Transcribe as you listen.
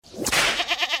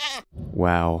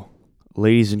Wow.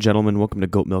 Ladies and gentlemen, welcome to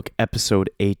Goat Milk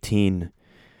episode 18.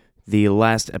 The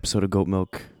last episode of Goat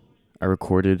Milk I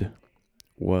recorded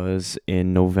was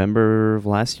in November of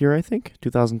last year, I think,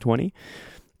 2020.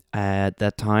 At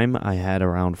that time, I had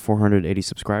around 480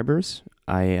 subscribers.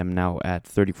 I am now at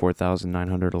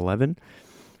 34,911.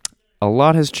 A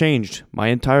lot has changed. My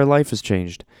entire life has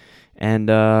changed.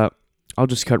 And I'll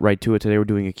just cut right to it. Today we're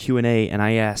doing a Q&A, and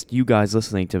I asked you guys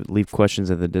listening to leave questions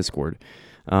in the Discord.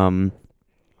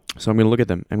 So I'm going to look at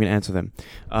them. I'm going to answer them.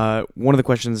 One of the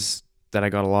questions that I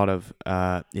got a lot of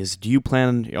is, do you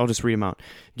plan, I'll just read them out.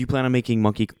 Do you plan on making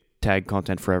monkey tag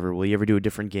content forever? Will you ever do a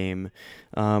different game?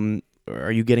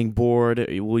 Are you getting bored?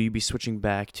 Will you be switching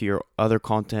back to your other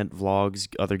content,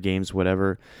 vlogs, other games,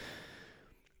 whatever?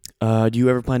 Do you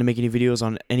ever plan to make any videos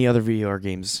on any other VR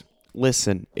games?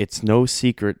 Listen, it's no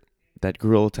secret that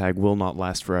Gorilla Tag will not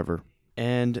last forever.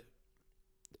 And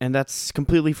that's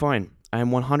completely fine. I am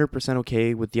 100%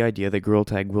 okay with the idea that Gorilla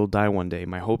Tag will die one day.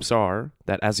 My hopes are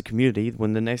that as a community,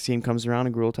 when the next game comes around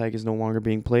and Gorilla Tag is no longer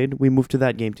being played, we move to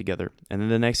that game together. And then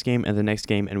the next game and the next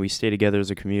game, and we stay together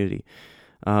as a community.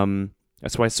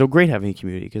 That's why it's so great having a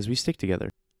community, because we stick together.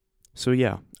 So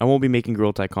yeah, I won't be making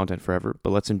Gorilla Tag content forever,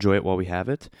 but let's enjoy it while we have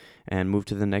it, and move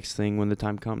to the next thing when the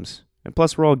time comes. And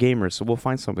plus, we're all gamers, so we'll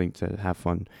find something to have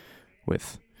fun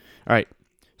with. Alright,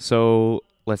 so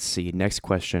let's see, next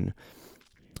question.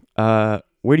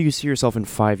 Where do you see yourself in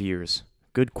 5 years?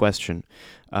 Good question.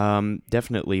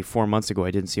 Definitely 4 months ago,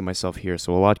 I didn't see myself here,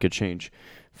 so a lot could change.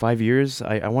 5 years,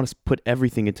 I want to put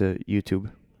everything into YouTube.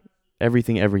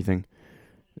 Everything.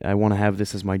 I want to have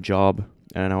this as my job,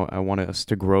 and I want us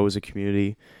to grow as a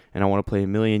community, and I want to play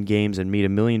 1 million games and meet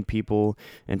 1 million people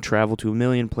and travel to 1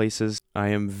 million places.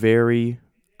 I'm very,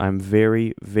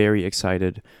 very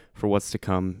excited for what's to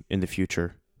come in the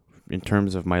future in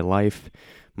terms of my life,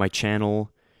 my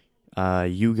channel,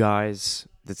 you guys.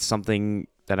 That's something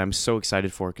that I'm so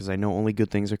excited for, because I know only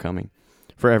good things are coming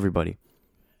for everybody.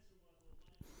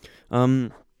 Why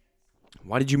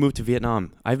did you move to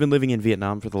Vietnam? I've been living in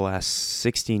Vietnam for the last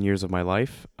 16 years of my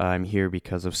life. I'm here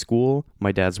because of school,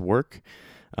 my dad's work.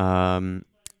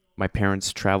 My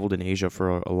parents traveled in Asia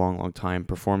for a long time,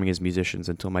 performing as musicians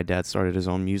until my dad started his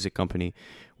own music company,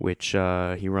 which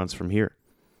he runs from here.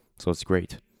 So it's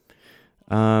great.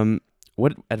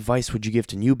 What advice would you give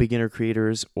to new beginner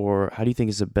creators, or how do you think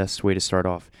is the best way to start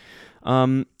off?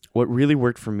 What really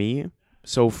worked for me,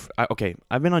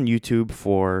 I've been on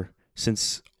YouTube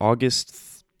since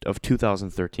August of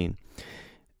 2013.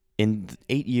 In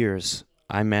 8 years,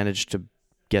 I managed to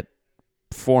get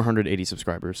 480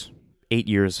 subscribers. 8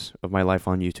 years of my life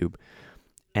on YouTube.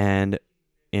 And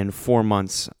in 4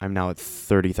 months, I'm now at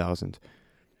 30,000.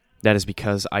 That is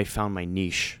because I found my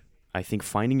niche. I think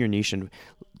finding your niche, and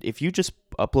if you just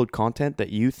upload content that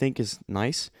you think is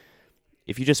nice,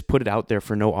 if you just put it out there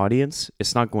for no audience,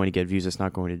 it's not going to get views, it's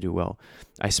not going to do well.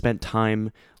 I spent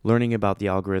time learning about the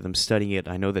algorithm, studying it.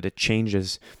 I know that it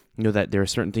changes. I know that there are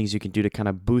certain things you can do to kind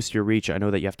of boost your reach. I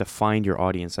know that you have to find your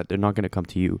audience, that they're not going to come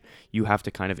to you. You have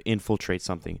to kind of infiltrate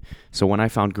something. So when I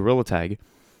found Gorilla Tag,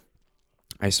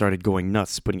 I started going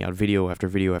nuts, putting out video after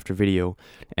video after video,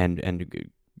 and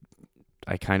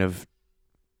I kind of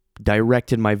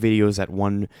directed my videos at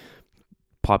one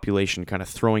population, kind of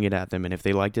throwing it at them, and if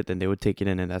they liked it, then they would take it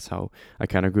in, and that's how I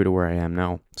kind of grew to where I am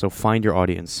now. So find your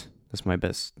audience. That's my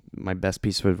best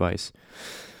piece of advice.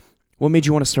 What made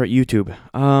you want to start YouTube?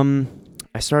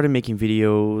 I started making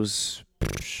videos,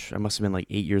 I must have been like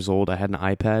 8 years old. I had an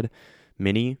iPad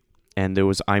mini, and there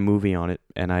was iMovie on it,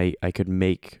 and I could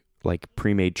make like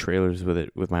pre-made trailers with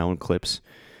it, with my own clips.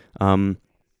 And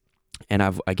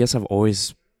I'm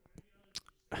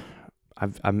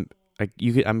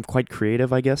quite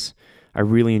creative, I guess. I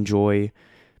really enjoy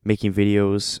making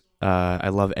videos. I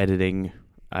love editing.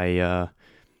 I've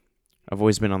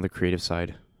always been on the creative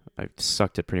side. I've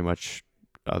sucked at pretty much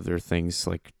other things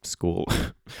like school.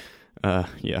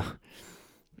 Yeah.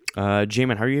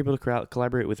 Jamin, how are you able to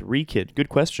collaborate with Rekid? Good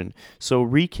question. So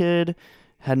Rekid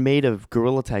had made a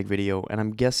Gorilla Tag video, and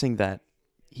I'm guessing that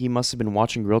he must have been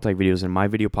watching Gorilla Tag videos, and my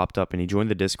video popped up, and he joined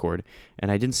the Discord, and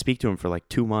I didn't speak to him for like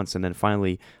 2 months, and then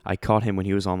finally I caught him when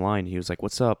he was online. He was like,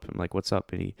 "What's up?" I'm like, "What's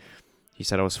up?" And he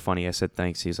said I was funny. I said,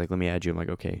 "Thanks." He's like, "Let me add you." I'm like,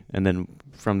 "Okay." And then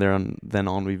from there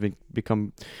on, we've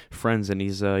become friends, and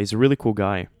he's a really cool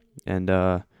guy, and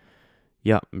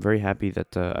yeah, I'm very happy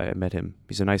that I met him.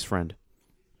 He's a nice friend.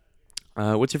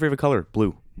 What's your favorite color?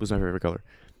 Blue. Blue's my favorite color.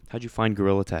 How'd you find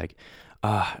Gorilla Tag?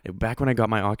 Back when I got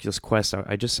my Oculus Quest,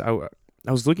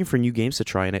 I was looking for new games to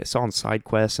try, and I saw on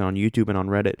SideQuest and on YouTube and on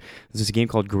Reddit, there's this game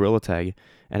called Gorilla Tag,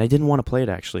 and I didn't want to play it,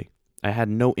 actually. I had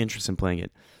no interest in playing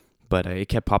it. but it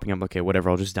kept popping up. Okay, whatever,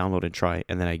 I'll just download and try.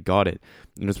 And then I got it.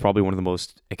 And it was probably one of the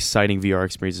most exciting VR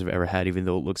experiences I've ever had, even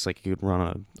though it looks like you could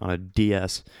run on a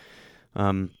DS.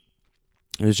 It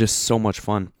was just so much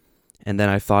fun. And then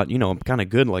I thought, I'm kind of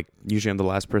good. Like, usually I'm the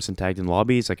last person tagged in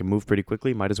lobbies. I can move pretty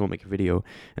quickly. Might as well make a video.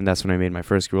 And that's when I made my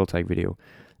first Gorilla Tag video.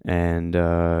 And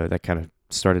that kind of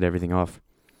started everything off.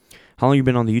 How long you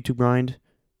been on the YouTube grind?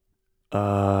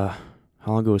 How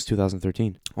long ago was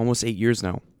 2013? Almost 8 years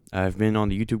now. I've been on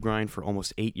the YouTube grind for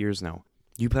almost 8 years now.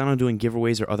 Do you plan on doing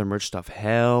giveaways or other merch stuff?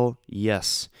 Hell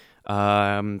yes. For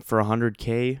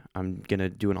 100K, I'm going to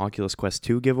do an Oculus Quest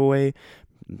 2 giveaway.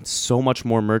 So much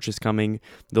more merch is coming.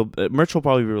 Merch will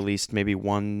probably be released maybe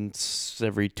once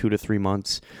every 2 to 3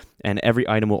 months, and every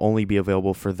item will only be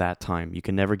available for that time. You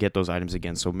can never get those items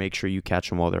again, so make sure you catch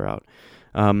them while they're out.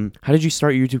 How did you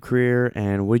start your YouTube career,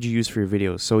 and what did you use for your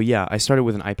videos? So yeah, I started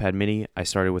with an iPad mini. I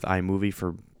started with iMovie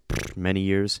for many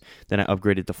years. Then I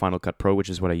upgraded to Final Cut Pro, which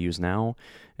is what I use now.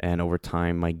 And over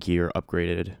time, my gear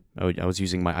upgraded. I was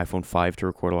using my iPhone 5 to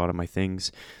record a lot of my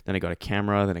things. Then I got a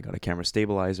camera. Then I got a camera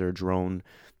stabilizer, a drone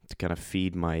to kind of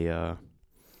feed my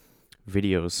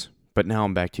videos. But now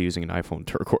I'm back to using an iPhone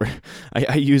to record.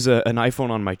 I use an iPhone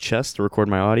on my chest to record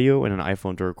my audio and an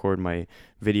iPhone to record my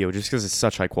video just because it's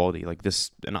such high quality. Like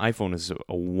an iPhone is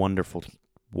a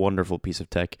wonderful piece of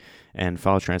tech, and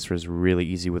file transfer is really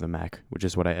easy with a Mac, which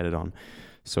is what I edit on.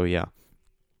 So yeah.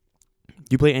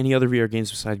 Do you play any other VR games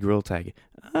besides Gorilla Tag?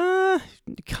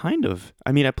 Kind of.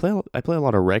 I mean, I play a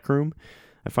lot of Rec Room.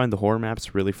 I find the horror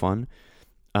maps really fun.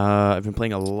 I've been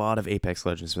playing a lot of Apex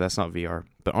Legends, so that's not VR.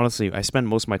 But honestly, I spend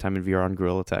most of my time in VR on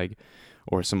Gorilla Tag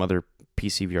or some other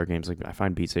PC VR games. Like I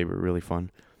find Beat Saber really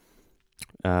fun.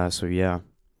 So yeah.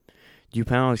 Do you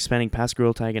plan on expanding past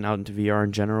Gorilla Tag and out into VR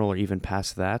in general, or even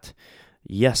past that?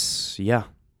 Yes, yeah,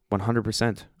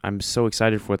 100%. I'm so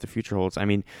excited for what the future holds. I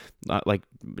mean, I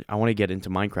want to get into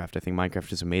Minecraft. I think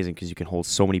Minecraft is amazing because you can hold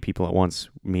so many people at once,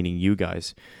 meaning you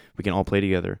guys. We can all play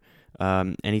together.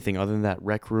 Anything other than that,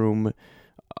 Rec Room,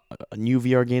 new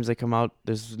VR games that come out,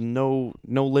 there's no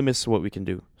limits to what we can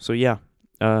do. So yeah,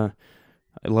 I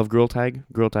love Gorilla Tag.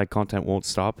 Gorilla Tag content won't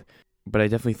stop, but I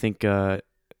definitely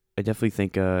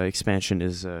think expansion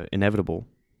is inevitable,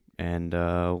 and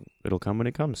it'll come when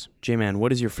it comes. J-Man,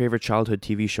 what is your favorite childhood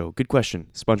TV show? Good question.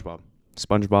 SpongeBob.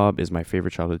 SpongeBob is my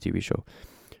favorite childhood TV show.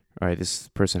 All right, this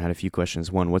person had a few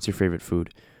questions. One, what's your favorite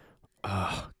food?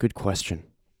 Good question.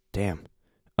 Damn.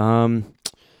 I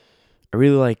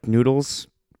really like noodles,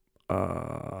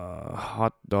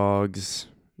 hot dogs.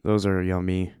 Those are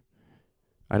yummy.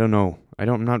 I don't know.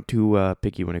 I'm not too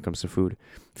picky when it comes to food.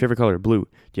 Favorite color? Blue.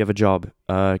 Do you have a job?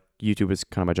 YouTube is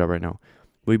kind of my job right now.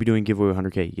 Will you be doing giveaway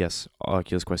 100K? Yes.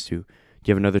 Oculus Quest 2. Do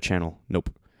you have another channel?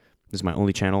 Nope. This is my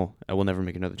only channel. I will never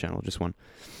make another channel, just one.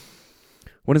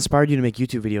 What inspired you to make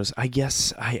YouTube videos? I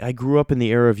guess I grew up in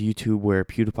the era of YouTube where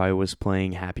PewDiePie was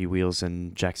playing Happy Wheels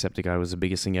and Jacksepticeye was the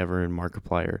biggest thing ever in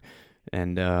Markiplier.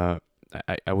 And I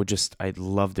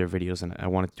loved their videos and I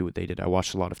wanted to do what they did. I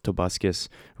watched a lot of Tobuscus,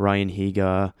 Ryan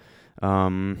Higa,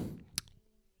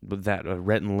 with that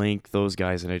Rhett and Link, those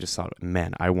guys, and I just thought,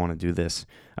 man, I want to do this.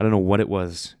 I don't know what it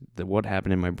was, what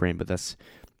happened in my brain, but that's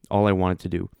all I wanted to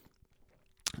do.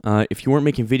 If you weren't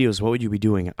making videos, what would you be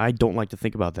doing? I don't like to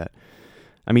think about that.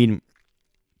 I mean,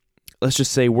 let's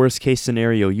just say worst case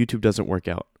scenario, YouTube doesn't work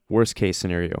out. Worst case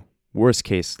scenario. Worst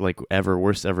case, like ever,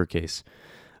 worst ever case.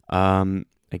 I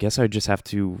guess I'd just have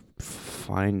to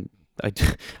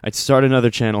I'd start another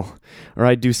channel, or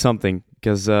I'd do something,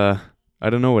 because I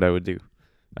don't know what I would do.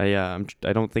 I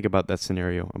don't think about that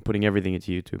scenario. I'm putting everything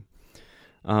into YouTube.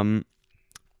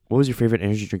 What was your favorite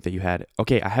energy drink that you had?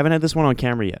 Okay, I haven't had this one on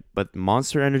camera yet, but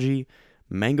Monster Energy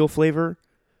mango flavor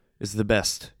is the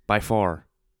best by far.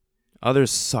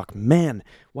 Others suck. Man,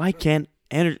 why can't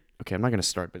energy... Okay, I'm not going to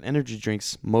start, but energy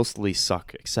drinks mostly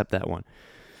suck, except that one.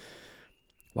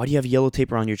 Why do you have yellow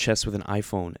tape around your chest with an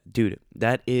iPhone? Dude,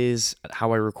 that is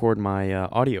how I record my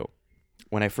audio.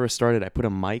 When I first started, I put a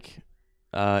mic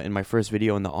in my first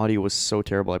video, and the audio was so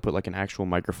terrible. I put like an actual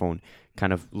microphone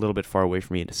kind of a little bit far away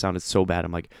from me, and it sounded so bad.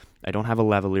 I'm like, I don't have a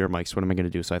lavalier mic, so what am I going to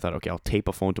do? So I thought, okay, I'll tape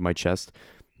a phone to my chest,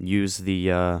 use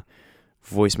the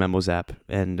Voice Memos app,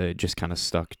 and just kind of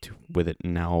stuck with it.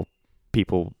 And now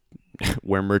people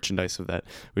wear merchandise of that,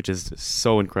 which is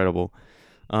so incredible.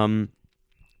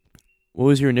 What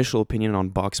was your initial opinion on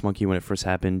Box Monkey when it first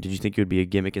happened? Did you think it would be a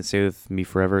gimmick and stay with me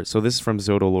forever? So this is from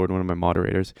Zoto Lord, one of my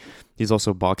moderators. He's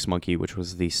also Box Monkey, which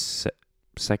was the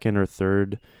second or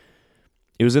third.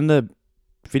 It was in the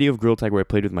video of Gorilla Tag where I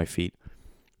played with my feet.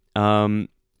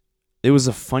 It was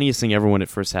the funniest thing ever when it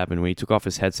first happened. When he took off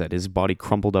his headset, his body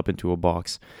crumpled up into a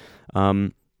box.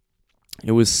 It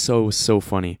was so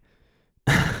funny.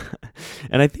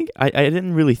 And I think I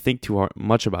didn't really think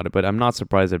much about it, but I'm not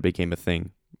surprised that it became a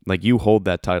thing. Like, you hold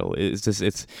that title.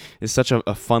 It's such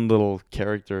a fun little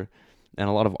character, and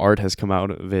a lot of art has come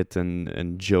out of it,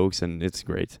 and jokes, and it's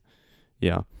great.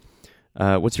 Yeah.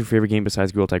 What's your favorite game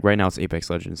besides Gorilla Tag? Right now it's Apex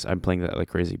Legends. I'm playing that like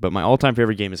crazy. But my all-time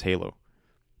favorite game is Halo.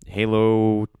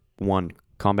 Halo 1,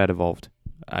 Combat Evolved.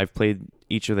 I've played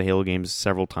each of the Halo games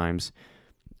several times.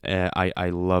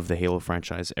 I love the Halo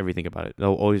franchise, everything about it.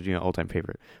 They'll always be my all-time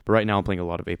favorite. But right now I'm playing a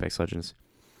lot of Apex Legends.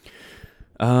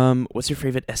 What's your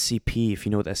favorite SCP? If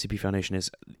you know what the SCP Foundation is,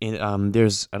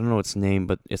 there's, I don't know its name,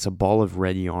 but it's a ball of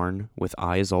red yarn with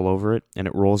eyes all over it, and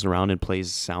it rolls around and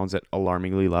plays sounds at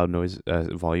alarmingly loud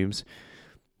volumes.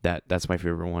 That's my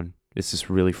favorite one. It's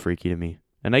just really freaky to me.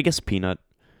 And I guess Peanut.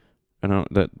 I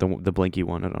don't know, the blinky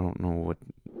one. I don't know what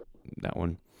that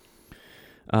one.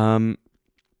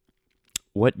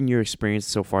 What in your experience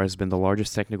so far has been the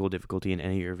largest technical difficulty in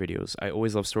any of your videos? I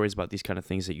always love stories about these kind of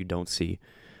things that you don't see.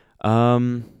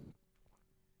 I'd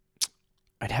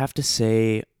have to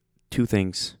say three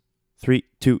things.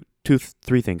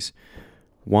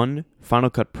 One, Final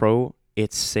Cut Pro,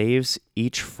 it saves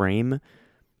each frame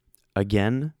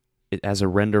again as a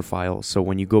render file. So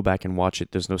when you go back and watch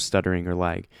it, there's no stuttering or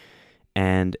lag.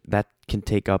 And that can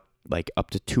take up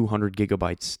to 200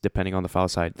 gigabytes depending on the file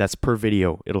size. That's per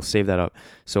video. It'll save that up.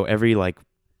 So every like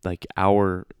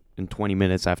hour and 20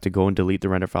 minutes, I have to go and delete the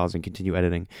render files and continue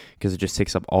editing because it just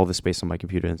takes up all the space on my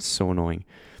computer, and it's so annoying.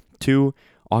 2,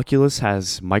 Oculus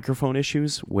has microphone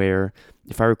issues where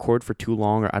if I record for too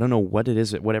long, or I don't know what it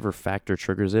is, whatever factor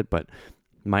triggers it, but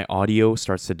my audio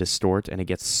starts to distort and it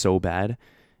gets so bad.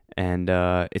 And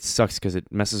it sucks because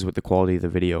it messes with the quality of the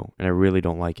video, and I really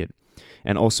don't like it.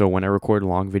 And also, when I record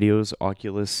long videos,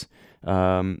 Oculus,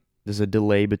 there's a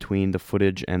delay between the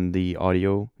footage and the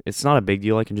audio. It's not a big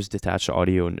deal. I can just detach the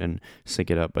audio and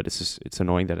sync it up, but it's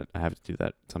annoying that I have to do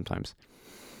that sometimes.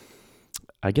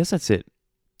 I guess that's it.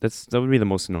 That would be the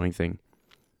most annoying thing.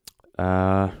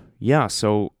 Yeah,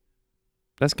 so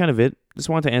that's kind of it. Just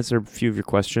wanted to answer a few of your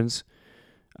questions.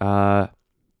 Yeah,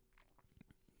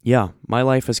 my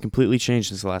life has completely changed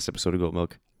since the last episode of Goat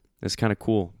Milk. It's kind of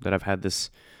cool that I've had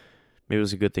this. Maybe it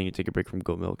was a good thing to take a break from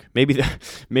Goat Milk. Maybe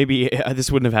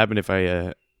this wouldn't have happened if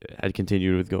I had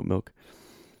continued with Goat Milk.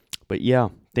 But yeah,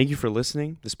 thank you for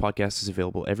listening. This podcast is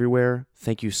available everywhere.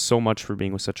 Thank you so much for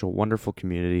being with such a wonderful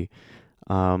community.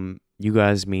 You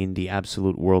guys mean the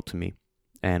absolute world to me.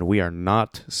 And we are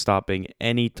not stopping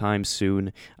anytime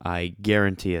soon. I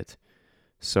guarantee it.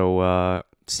 So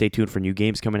stay tuned for new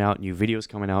games coming out, new videos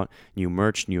coming out, new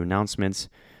merch, new announcements.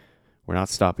 We're not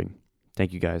stopping.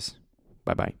 Thank you guys.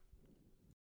 Bye-bye.